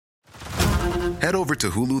Head over to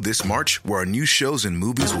Hulu this March, where our new shows and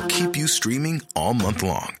movies will keep you streaming all month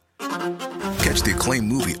long. Catch the acclaimed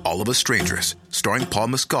movie All of Us Strangers, starring Paul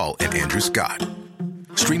Mescal and Andrew Scott.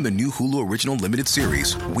 Stream the new Hulu original limited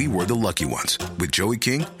series We Were the Lucky Ones with Joey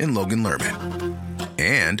King and Logan Lerman.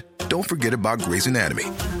 And don't forget about Grey's Anatomy.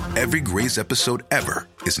 Every Grey's episode ever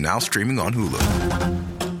is now streaming on Hulu.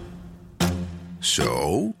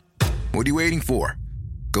 So, what are you waiting for?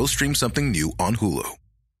 Go stream something new on Hulu.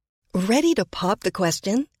 Ready to pop the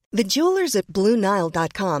question? The jewelers at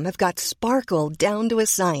BlueNile.com have got sparkle down to a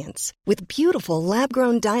science with beautiful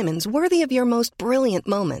lab-grown diamonds worthy of your most brilliant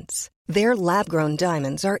moments. Their lab-grown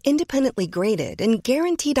diamonds are independently graded and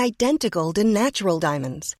guaranteed identical to natural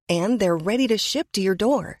diamonds, and they're ready to ship to your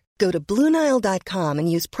door. Go to BlueNile.com and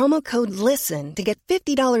use promo code LISTEN to get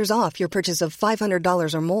 $50 off your purchase of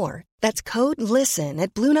 $500 or more. That's code LISTEN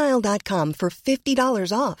at BlueNile.com for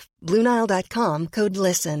 $50 off. BlueNile.com, code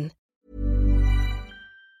LISTEN.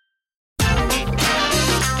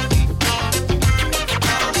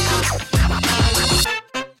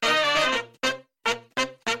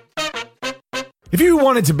 If you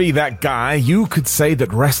wanted to be that guy, you could say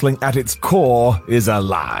that wrestling at its core is a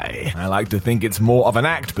lie. I like to think it's more of an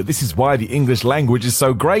act, but this is why the English language is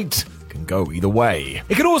so great. It can go either way.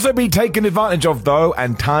 It can also be taken advantage of, though,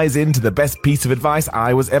 and ties into the best piece of advice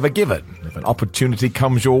I was ever given. If an opportunity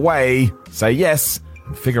comes your way, say yes,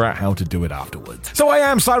 and figure out how to do it afterwards. So I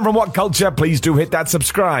am Simon from What Culture. Please do hit that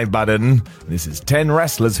subscribe button. This is 10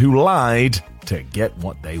 wrestlers who lied to get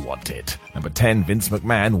what they wanted. Number 10, Vince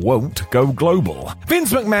McMahon won't go global.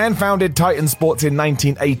 Vince McMahon founded Titan Sports in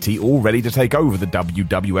 1980, all ready to take over the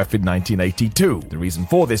WWF in 1982. The reason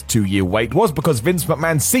for this 2-year wait was because Vince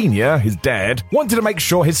McMahon Sr., his dad, wanted to make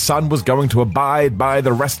sure his son was going to abide by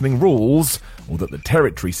the wrestling rules, or that the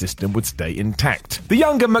territory system would stay intact. The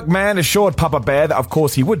younger McMahon assured Papa Bear that of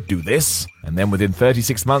course he would do this, and then within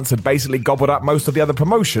 36 months had basically gobbled up most of the other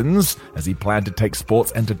promotions, as he planned to take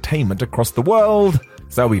sports entertainment across the world.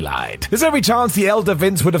 So he lied. There's every chance the elder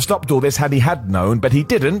Vince would have stopped all this had he had known, but he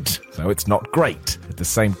didn't, so it's not great. At the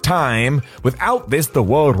same time, without this, the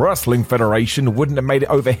World Wrestling Federation wouldn't have made it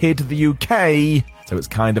over here to the UK, so it's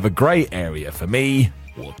kind of a grey area for me.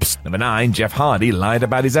 Whoops. Number 9, Jeff Hardy lied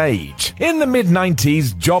about his age. In the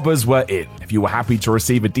mid-90s, jobbers were in. If you were happy to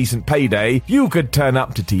receive a decent payday, you could turn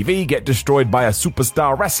up to TV, get destroyed by a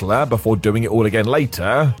superstar wrestler before doing it all again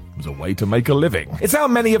later. It was a way to make a living. It's how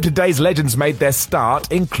many of today's legends made their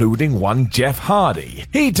start, including one Jeff Hardy.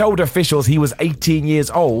 He told officials he was 18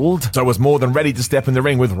 years old, so was more than ready to step in the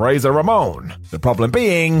ring with Razor Ramon. The problem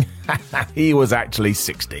being, he was actually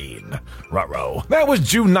 16. Ruh-roh. That was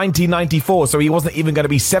June 1994, so he wasn't even going to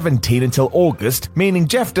be 17 until August, meaning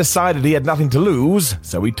Jeff decided he had nothing to lose,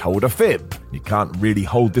 so he told a fib. You can't really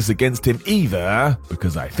hold this against him either,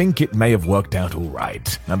 because I think it may have worked out all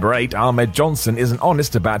right. Number 8, Ahmed Johnson isn't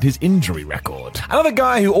honest about his injury record. Another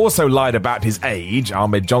guy who also lied about his age.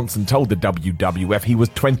 Ahmed Johnson told the WWF he was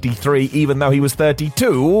 23 even though he was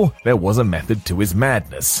 32. There was a method to his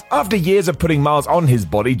madness. After years of putting miles on his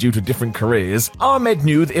body due to different careers, Ahmed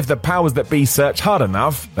knew that if the powers that be searched hard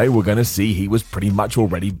enough, they were going to see he was pretty much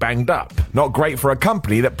already banged up. Not great for a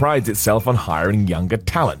company that prides itself on hiring younger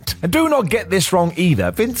talent. And do not get this wrong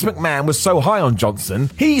either. Vince McMahon was so high on Johnson,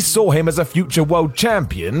 he saw him as a future world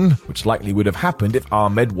champion, which likely would have happened if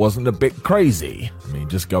Ahmed wasn't a bit crazy. I mean,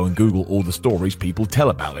 just go and Google all the stories people tell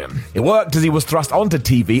about him. It worked as he was thrust onto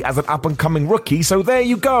TV as an up-and-coming rookie, so there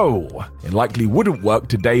you go. It likely wouldn't work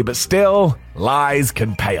today, but still, lies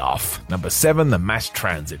can pay off. Number 7, the mass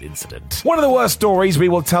transit incident. One of the worst stories we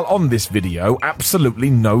will tell on this video. Absolutely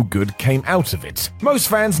no good came out of it. Most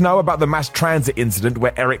fans know about the mass transit incident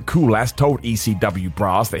where Eric Koulas told ECW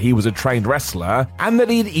Brass that he was a trained wrestler and that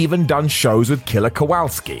he'd even done shows with Killer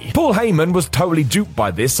Kowalski. Paul Heyman was totally duped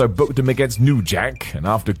by this, so booked him against New Jack, and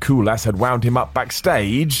after Koulas had wound him up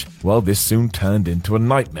backstage, well, this soon turned into a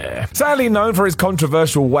nightmare. Sadly known for his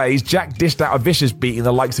controversial ways, Jack dished out a vicious beating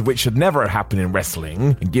the likes of which should never have happened in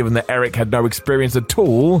wrestling, and given that Eric had no experience at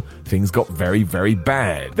all, things got very, very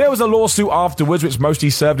bad. There was a lawsuit afterwards which mostly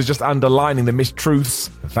served as just underlining the mistruths,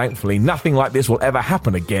 and thankfully nothing like this will ever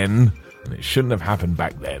happen again. And it shouldn't have happened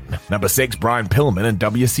back then. Number 6, Brian Pillman and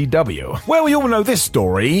WCW. Well, we all know this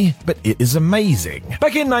story, but it is amazing.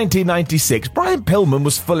 Back in 1996, Brian Pillman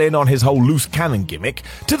was full in on his whole loose cannon gimmick,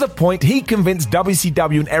 to the point he convinced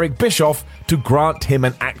WCW and Eric Bischoff to grant him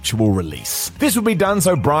an actual release. This would be done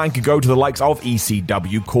so Brian could go to the likes of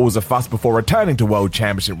ECW, cause a fuss before returning to World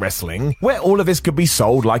Championship Wrestling, where all of this could be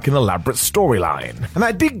sold like an elaborate storyline. And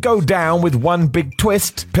that did go down with one big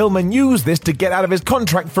twist. Pillman used this to get out of his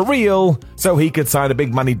contract for real, so he could sign a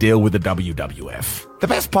big money deal with the WWF. The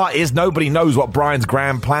best part is nobody knows what Brian's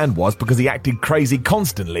grand plan was because he acted crazy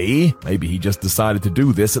constantly. Maybe he just decided to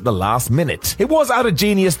do this at the last minute. It was utter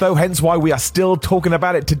genius though, hence why we are still talking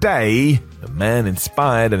about it today. The man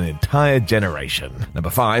inspired an entire generation. Number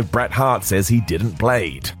 5, Bret Hart says he didn't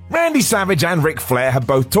blade. Randy Savage and Ric Flair have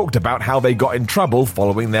both talked about how they got in trouble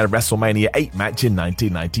following their WrestleMania 8 match in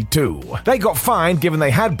 1992. They got fined given they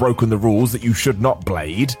had broken the rules that you should not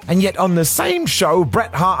blade, and yet on the same show,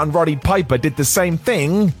 Bret Hart and Roddy Piper did the same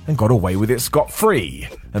thing and got away with it scot-free.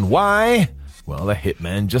 And why? Well, the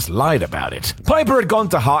Hitman just lied about it. Piper had gone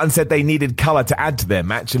to Hart and said they needed color to add to their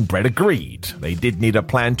match, and Bret agreed. They did need a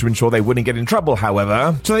plan to ensure they wouldn't get in trouble,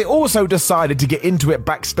 however, so they also decided to get into it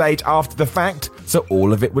backstage after the fact, so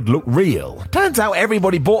all of it would look real. Turns out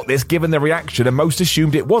everybody bought this given the reaction, and most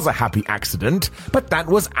assumed it was a happy accident, but that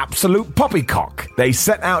was absolute poppycock. They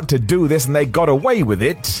set out to do this and they got away with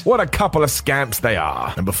it. What a couple of scamps they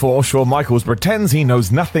are. And before, Shawn Michaels pretends he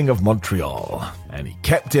knows nothing of Montreal. And he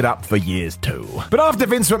kept it up for years too. But after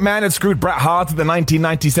Vince McMahon had screwed Bret Hart at the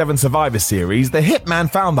 1997 Survivor Series, the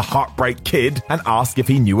Hitman found the Heartbreak Kid and asked if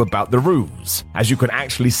he knew about the ruse. As you can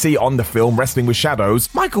actually see on the film Wrestling with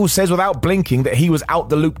Shadows, Michael says without blinking that he was out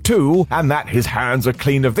the loop too, and that his hands are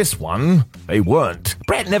clean of this one. They weren't.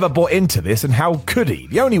 Bret never bought into this, and how could he?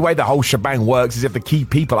 The only way the whole shebang works is if the key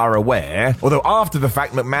people are aware, although after the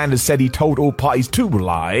fact McMahon has said he told all parties to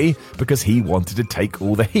lie because he wanted to take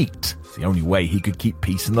all the heat. It's the only way he could keep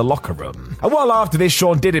peace in the locker room. A while after this,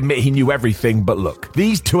 Shawn did admit he knew everything, but look,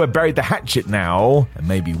 these two have buried the hatchet now, and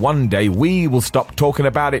maybe one day we will stop talking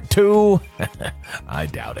about it too. I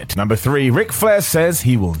doubt it. Number 3, Ric Flair says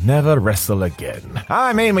he will never wrestle again.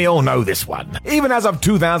 I mean, we all know this one. Even as of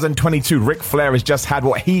 2022, Ric Flair has just had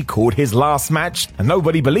what he called his last match, and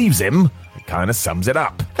nobody believes him. It kind of sums it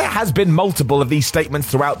up. There has been multiple of these statements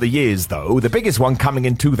throughout the years, though, the biggest one coming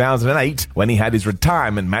in 2008 when he had his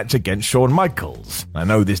retirement match against Shawn Michaels. I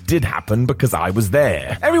know this did happen because I was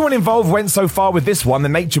there. Everyone involved went so far with this one, the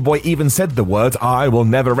Nature Boy even said the words, "I will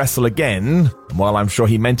never wrestle again." And while I'm sure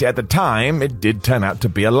he meant it at the time, it did turn out to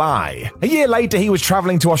be a lie. A year later, he was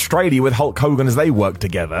traveling to Australia with Hulk Hogan as they worked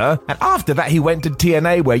together, and after that he went to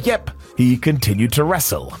TNA where, yep, he continued to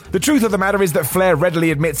wrestle. The truth of the matter is that Flair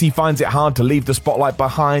readily admits he finds it hard to leave the spotlight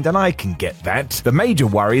behind, and I can get that. The major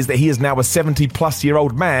worry is that he is now a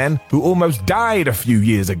 70-plus-year-old man who almost died a few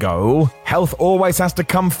years ago. Health always has to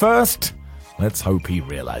come first. Let's hope he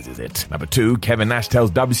realizes it. Number 2, Kevin Nash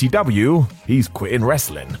tells WCW he's quitting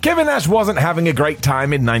wrestling. Kevin Nash wasn't having a great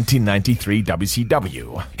time in 1993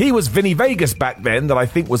 WCW. He was Vinny Vegas back then that I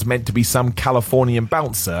think was meant to be some Californian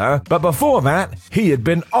bouncer, but before that, he had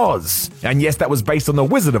been Oz. And yes, that was based on the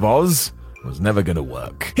Wizard of Oz. Was never gonna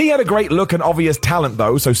work. He had a great look and obvious talent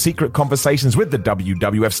though, so secret conversations with the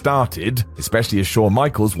WWF started, especially as Shawn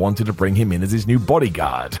Michaels wanted to bring him in as his new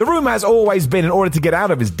bodyguard. The rumor has always been in order to get out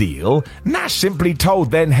of his deal, Nash simply told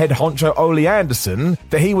then head honcho Ole Anderson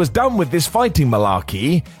that he was done with this fighting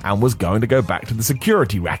malarkey and was going to go back to the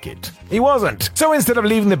security racket. He wasn't. So instead of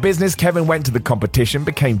leaving the business, Kevin went to the competition,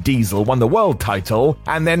 became Diesel, won the world title,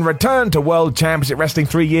 and then returned to World Championship Wrestling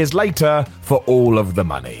 3 years later for all of the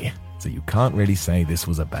money. So you can't really say this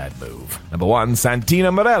was a bad move. Number 1,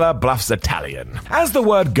 Santino Marella bluffs Italian. As the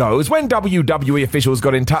word goes, when WWE officials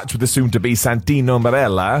got in touch with the soon-to-be Santino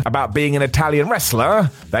Marella about being an Italian wrestler,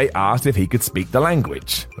 they asked if he could speak the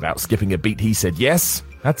language. Without skipping a beat, he said yes.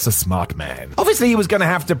 That's a smart man. Obviously, he was going to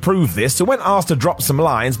have to prove this, so when asked to drop some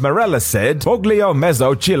lines, Marella said, "Poglio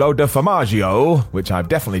mezzo chilo de formaggio," which I've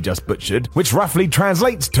definitely just butchered, which roughly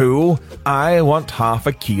translates to, "I want half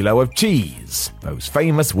a kilo of cheese." Those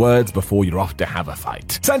famous words before you're off to have a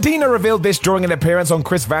fight. Santino revealed this during an appearance on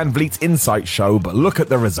Chris Van Vliet's Insight show, but look at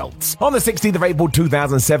the results. On the 16th of April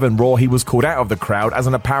 2007 Raw, he was called out of the crowd as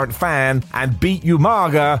an apparent fan and beat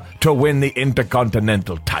Umaga to win the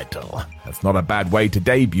Intercontinental title. That's not a bad way to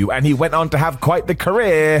debut, and he went on to have quite the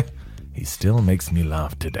career. He still makes me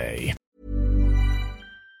laugh today.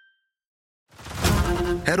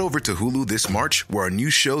 Head over to Hulu this March, where our new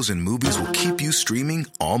shows and movies will keep you streaming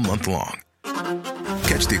all month long.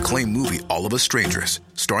 Catch the acclaimed movie All of Us Strangers,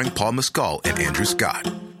 starring Paul Mescal and Andrew Scott.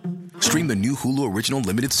 Stream the new Hulu original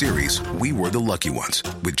limited series We Were the Lucky Ones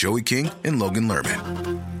with Joey King and Logan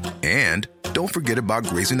Lerman. And don't forget about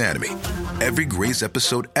Grey's Anatomy. Every Grey's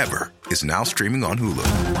episode ever is now streaming on Hulu.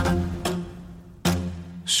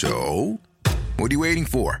 So, what are you waiting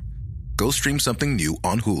for? Go stream something new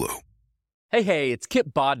on Hulu. Hey, it's Kip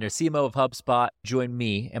Bodner, CMO of HubSpot. Join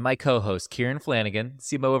me and my co-host, Kieran Flanagan,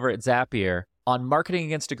 CMO over at Zapier, on Marketing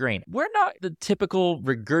Against a Grain. We're not the typical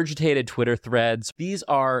regurgitated Twitter threads. These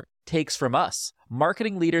are takes from us,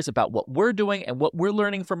 marketing leaders, about what we're doing and what we're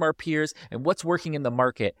learning from our peers and what's working in the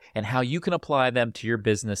market and how you can apply them to your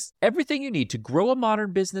business. Everything you need to grow a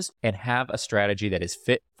modern business and have a strategy that is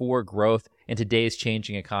fit for growth in today's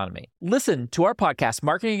changing economy. Listen to our podcast,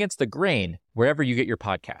 Marketing Against the Grain, wherever you get your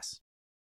podcasts.